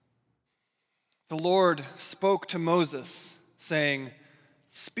The Lord spoke to Moses, saying,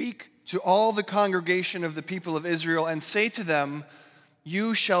 "Speak to all the congregation of the people of Israel and say to them,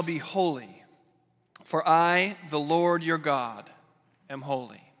 'You shall be holy, for I, the Lord your God, am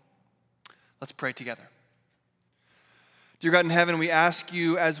holy.'" Let's pray together. Dear God in heaven, we ask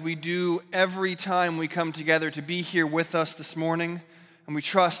you, as we do every time we come together, to be here with us this morning, and we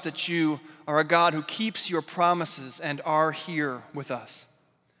trust that you are a God who keeps your promises and are here with us.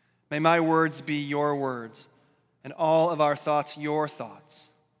 May my words be your words, and all of our thoughts your thoughts.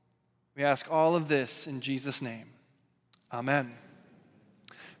 We ask all of this in Jesus' name. Amen.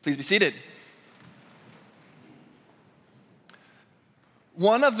 Please be seated.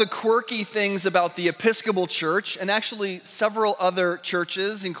 One of the quirky things about the Episcopal Church, and actually several other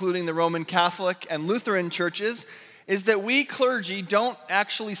churches, including the Roman Catholic and Lutheran churches, is that we clergy don't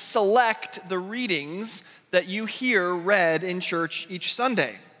actually select the readings that you hear read in church each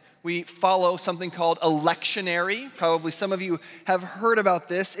Sunday. We follow something called a lectionary. Probably some of you have heard about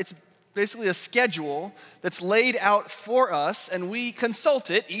this. It's basically a schedule that's laid out for us, and we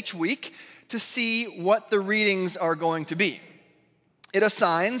consult it each week to see what the readings are going to be. It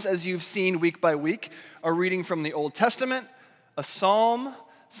assigns, as you've seen week by week, a reading from the Old Testament, a psalm,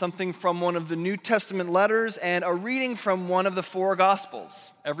 something from one of the New Testament letters, and a reading from one of the four Gospels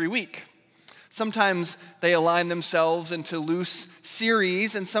every week. Sometimes they align themselves into loose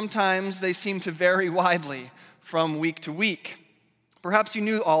series, and sometimes they seem to vary widely from week to week. Perhaps you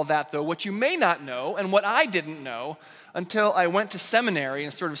knew all that, though. What you may not know, and what I didn't know until I went to seminary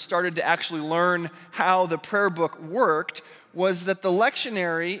and sort of started to actually learn how the prayer book worked, was that the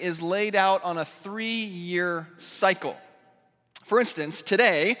lectionary is laid out on a 3-year cycle. For instance,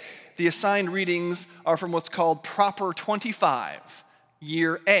 today, the assigned readings are from what's called Proper 25,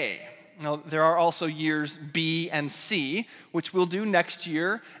 Year A. Now, there are also years B and C, which we'll do next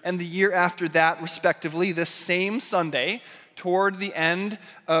year, and the year after that, respectively, this same Sunday, toward the end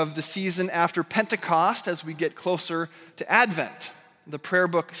of the season after Pentecost, as we get closer to Advent. The prayer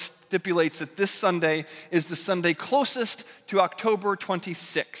book stipulates that this Sunday is the Sunday closest to October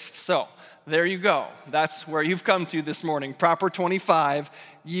 26th. So, there you go. That's where you've come to this morning, Proper 25,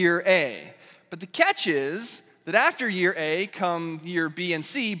 Year A. But the catch is that after Year A come Year B and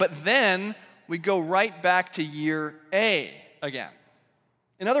C, but then we go right back to Year A again.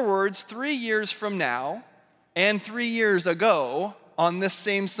 In other words, 3 years from now and 3 years ago on this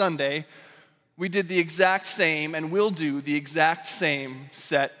same Sunday, we did the exact same and will do the exact same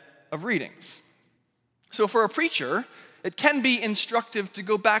set of readings. So for a preacher, it can be instructive to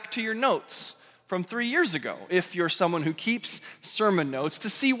go back to your notes from 3 years ago, if you're someone who keeps sermon notes, to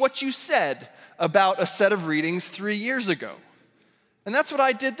see what you said about a set of readings 3 years ago. And that's what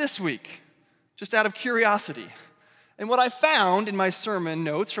I did this week, just out of curiosity. And what I found in my sermon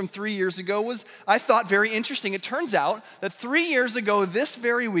notes from 3 years ago was, I thought, very interesting. It turns out that 3 years ago, this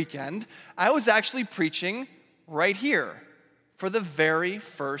very weekend, I was actually preaching right here for the very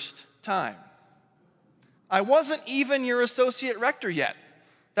first time. I wasn't even your associate rector yet.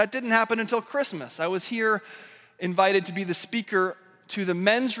 That didn't happen until Christmas. I was here invited to be the speaker to the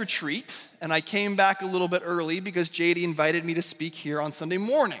men's retreat, and I came back a little bit early because JD invited me to speak here on Sunday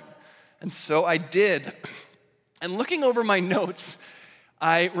morning. And so I did. And looking over my notes,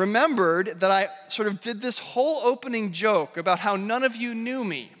 I remembered that I sort of did this whole opening joke about how none of you knew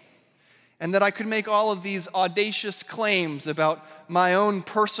me, and that I could make all of these audacious claims about my own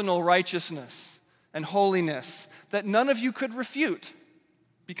personal righteousness and holiness that none of you could refute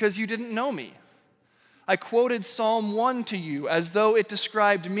because you didn't know me. I quoted Psalm 1 to you as though it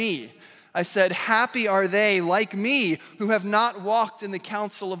described me. I said, "Happy are they like me who have not walked in the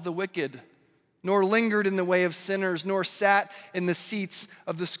counsel of the wicked, nor lingered in the way of sinners, nor sat in the seats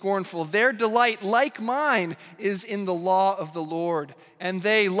of the scornful. Their delight, like mine, is in the law of the Lord, and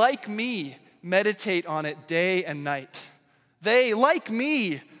they, like me, meditate on it day and night. They, like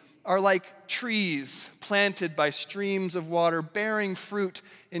me, are like trees planted by streams of water, bearing fruit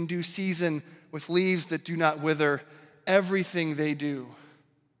in due season, with leaves that do not wither. Everything they do,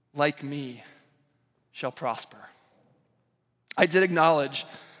 like me, shall prosper." I did acknowledge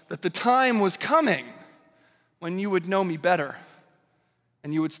that the time was coming when you would know me better,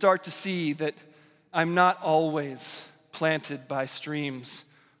 and you would start to see that I'm not always planted by streams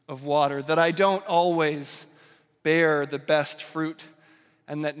of water, that I don't always bear the best fruit,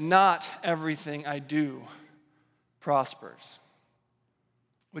 and that not everything I do prospers.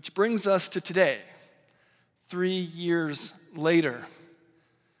 Which brings us to today, 3 years later.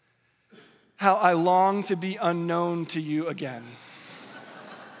 How I long to be unknown to you again.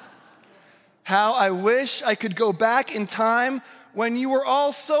 How I wish I could go back in time when you were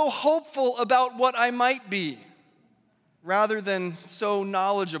all so hopeful about what I might be, rather than so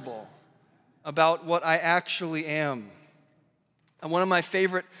knowledgeable about what I actually am. And one of my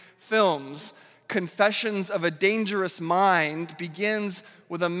favorite films, Confessions of a Dangerous Mind, begins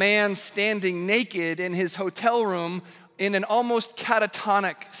with a man standing naked in his hotel room in an almost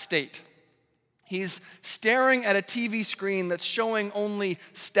catatonic state. He's staring at a TV screen that's showing only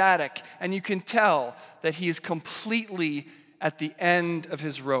static, and you can tell that he is completely at the end of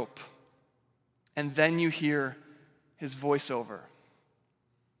his rope. And then you hear his voiceover.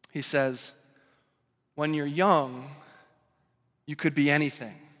 He says, "When you're young, you could be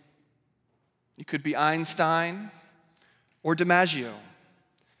anything. You could be Einstein or DiMaggio.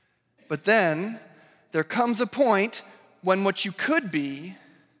 But then there comes a point when what you could be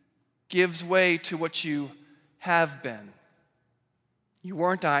gives way to what you have been. You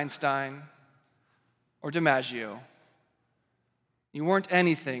weren't Einstein or DiMaggio. You weren't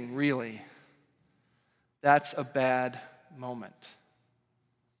anything, really. That's a bad moment.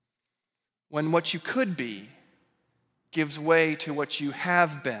 When what you could be gives way to what you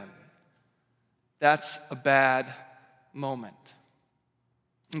have been, that's a bad moment."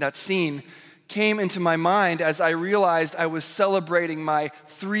 And that scene came into my mind as I realized I was celebrating my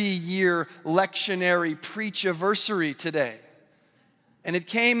 3-year lectionary preach-iversary today. And it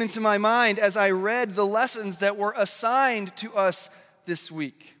came into my mind as I read the lessons that were assigned to us this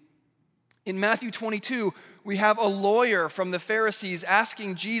week. In Matthew 22, we have a lawyer from the Pharisees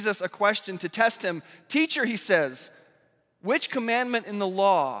asking Jesus a question to test him. "Teacher," he says, "which commandment in the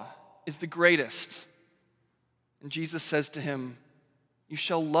law is the greatest?" And Jesus says to him, "You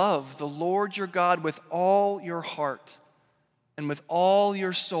shall love the Lord your God with all your heart and with all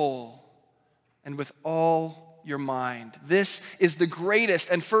your soul and with all your mind. This is the greatest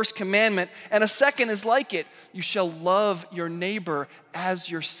and first commandment, and a second is like it. You shall love your neighbor as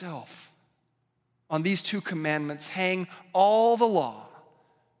yourself. On these 2 commandments hang all the law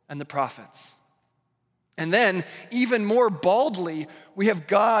and the prophets." And then, even more baldly, we have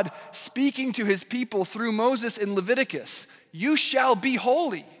God speaking to his people through Moses in Leviticus. "You shall be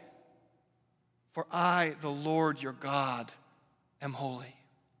holy, for I, the Lord your God, am holy."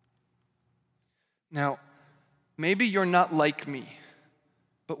 Now, maybe you're not like me,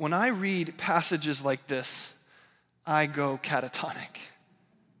 but when I read passages like this, I go catatonic.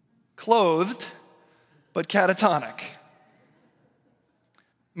 Clothed, but catatonic.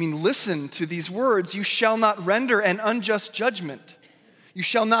 I mean, listen to these words. "You shall not render an unjust judgment. You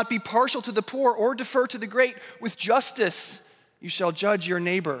shall not be partial to the poor or defer to the great. With justice you shall judge your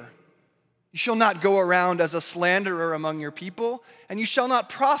neighbor. You shall not go around as a slanderer among your people, and you shall not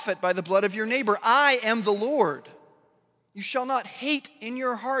profit by the blood of your neighbor. I am the Lord. You shall not hate in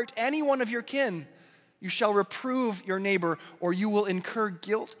your heart any one of your kin. You shall reprove your neighbor, or you will incur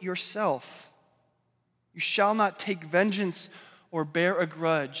guilt yourself. You shall not take vengeance or bear a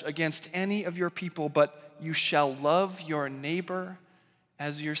grudge against any of your people, but you shall love your neighbor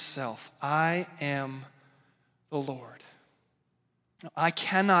as yourself. I am the Lord." I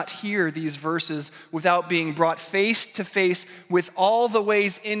cannot hear these verses without being brought face to face with all the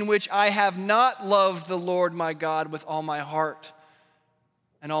ways in which I have not loved the Lord my God with all my heart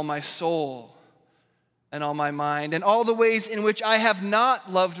and all my soul and all my mind, and all the ways in which I have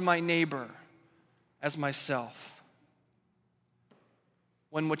not loved my neighbor as myself.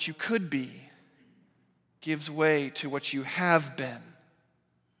 When what you could be gives way to what you have been,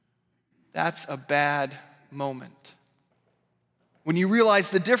 that's a bad moment. When you realize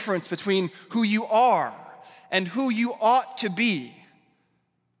the difference between who you are and who you ought to be,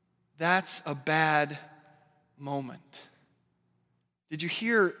 that's a bad moment. Did you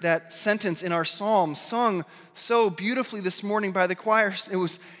hear that sentence in our psalm sung so beautifully this morning by the choir? It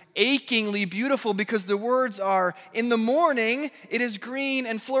was achingly beautiful because the words are, "In the morning it is green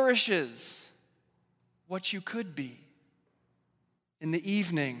and flourishes," what you could be. "In the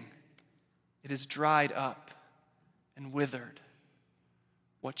evening it is dried up and withered,"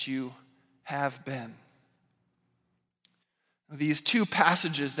 what you have been. These 2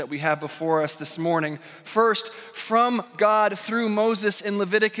 passages that we have before us this morning, first from God through Moses in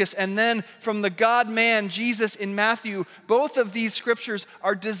Leviticus, and then from the God-man Jesus in Matthew, both of these scriptures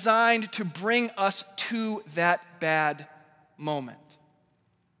are designed to bring us to that bad moment.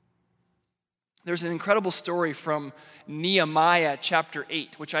 There's an incredible story from Nehemiah chapter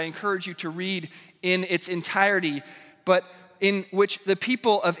 8, which I encourage you to read in its entirety, but in which the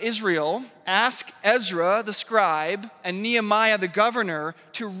people of Israel ask Ezra the scribe and Nehemiah the governor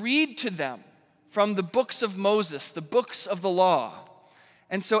to read to them from the books of Moses, the books of the law.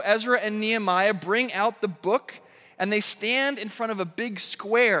 And so Ezra and Nehemiah bring out the book, and they stand in front of a big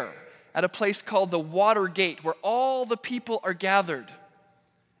square at a place called the Water Gate, where all the people are gathered.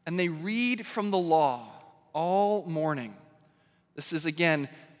 And they read from the law all morning. This is, again,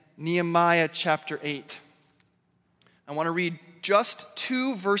 Nehemiah chapter 8. I want to read just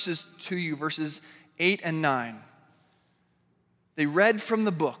 2 verses to you, verses 8 and 9. They read from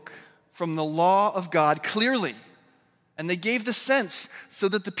the book, from the law of God clearly, and they gave the sense so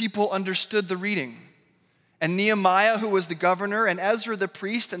that the people understood the reading. And Nehemiah, who was the governor, and Ezra the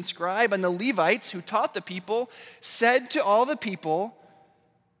priest and scribe, and the Levites who taught the people, said to all the people,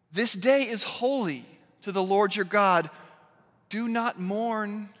 "This day is holy to the Lord your God. Do not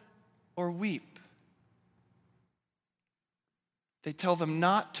mourn or weep." They tell them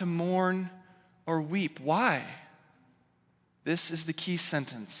not to mourn or weep. Why? This is the key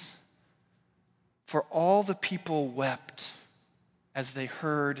sentence. For all the people wept as they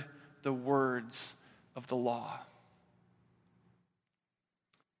heard the words of the law.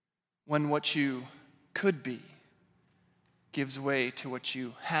 When what you could be gives way to what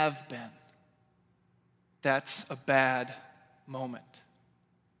you have been, that's a bad moment.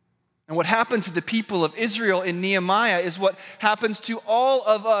 And what happened to the people of Israel in Nehemiah is what happens to all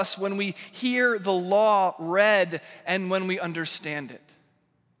of us when we hear the law read and when we understand it.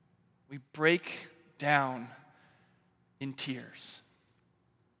 We break down in tears.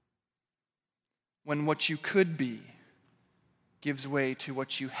 When what you could be gives way to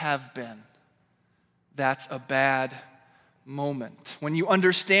what you have been, that's a bad moment. When you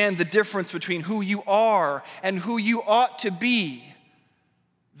understand the difference between who you are and who you ought to be,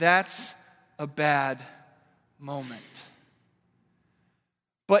 that's a bad moment.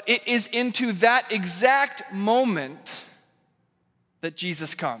 But it is into that exact moment that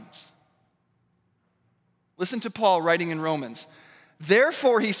Jesus comes. Listen to Paul writing in Romans.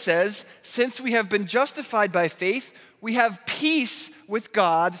 Therefore, he says, since we have been justified by faith, we have peace with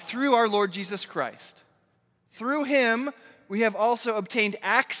God through our Lord Jesus Christ. Through him, we have also obtained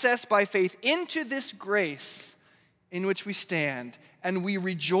access by faith into this grace in which we stand, and we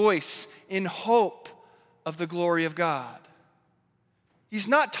rejoice in hope of the glory of God. He's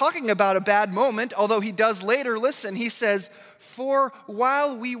not talking about a bad moment, although he does later. Listen, he says, for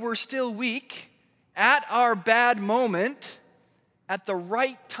while we were still weak, at our bad moment, at the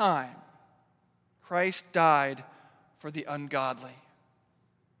right time, Christ died for the ungodly.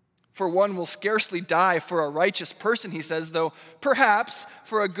 For one will scarcely die for a righteous person, he says, though perhaps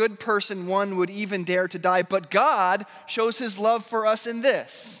for a good person one would even dare to die. But God shows his love for us in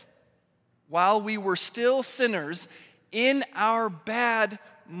this: while we were still sinners, in our bad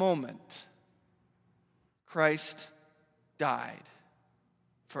moment, Christ died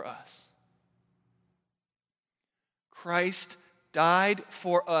for us. Christ died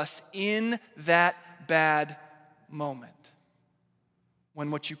for us in that bad moment,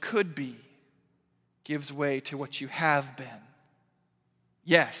 when what you could be gives way to what you have been.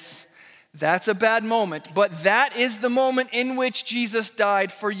 Yes, that's a bad moment, but that is the moment in which Jesus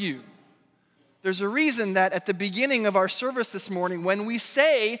died for you. There's a reason that at the beginning of our service this morning, when we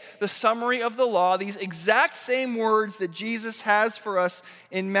say the summary of the law, these exact same words that Jesus has for us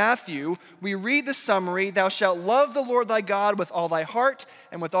in Matthew, we read the summary: thou shalt love the Lord thy God with all thy heart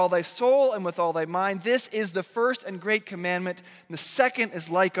and with all thy soul and with all thy mind. This is the first and great commandment, and the second is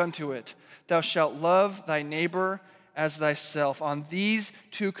like unto it: thou shalt love thy neighbor as thyself. On these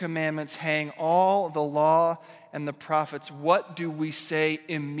two commandments hang all the law and the prophets. What do we say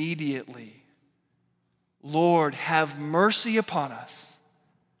immediately? Lord, have mercy upon us.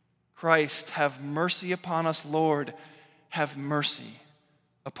 Christ, have mercy upon us. Lord, have mercy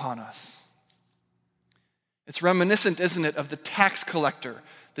upon us. It's reminiscent, isn't it, of the tax collector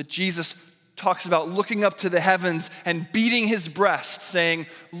that Jesus talks about looking up to the heavens and beating his breast, saying,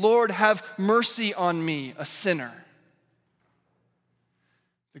 Lord, have mercy on me, a sinner.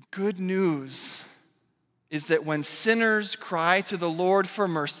 The good news is that when sinners cry to the Lord for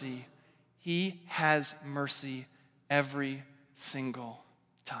mercy, he has mercy every single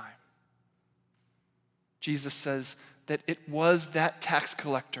time. Jesus says that it was that tax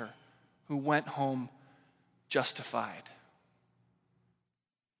collector who went home justified.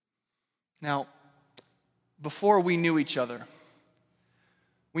 Now, before we knew each other,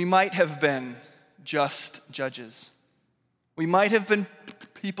 we might have been just judges. We might have been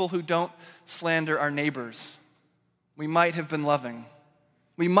people who don't slander our neighbors. We might have been loving.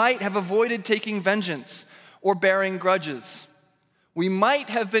 We might have avoided taking vengeance or bearing grudges. We might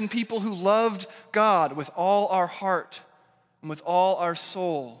have been people who loved God with all our heart and with all our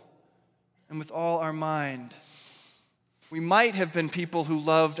soul and with all our mind. We might have been people who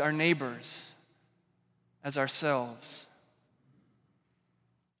loved our neighbors. as ourselves.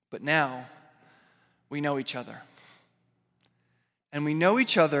 But now we know each other. And we know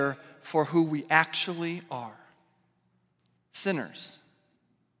each other for who we actually are. Sinners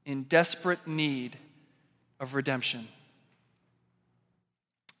in desperate need of redemption.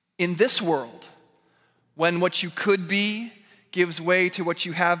 In this world, when what you could be gives way to what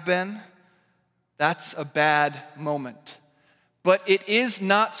you have been, that's a bad moment. But it is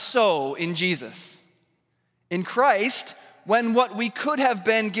not so in Jesus. In Christ, when what we could have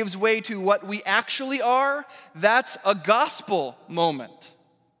been gives way to what we actually are, that's a gospel moment.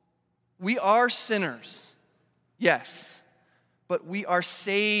 We are sinners, yes, but we are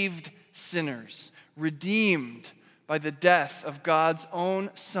saved sinners, redeemed by the death of God's own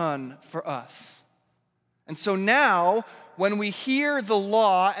Son for us. And so now, when we hear the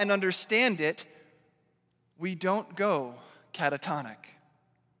law and understand it, we don't go catatonic.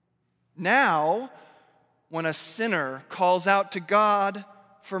 Now, when a sinner calls out to God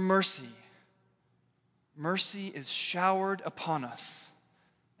for mercy, mercy is showered upon us,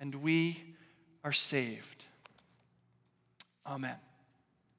 and we are saved. Amen.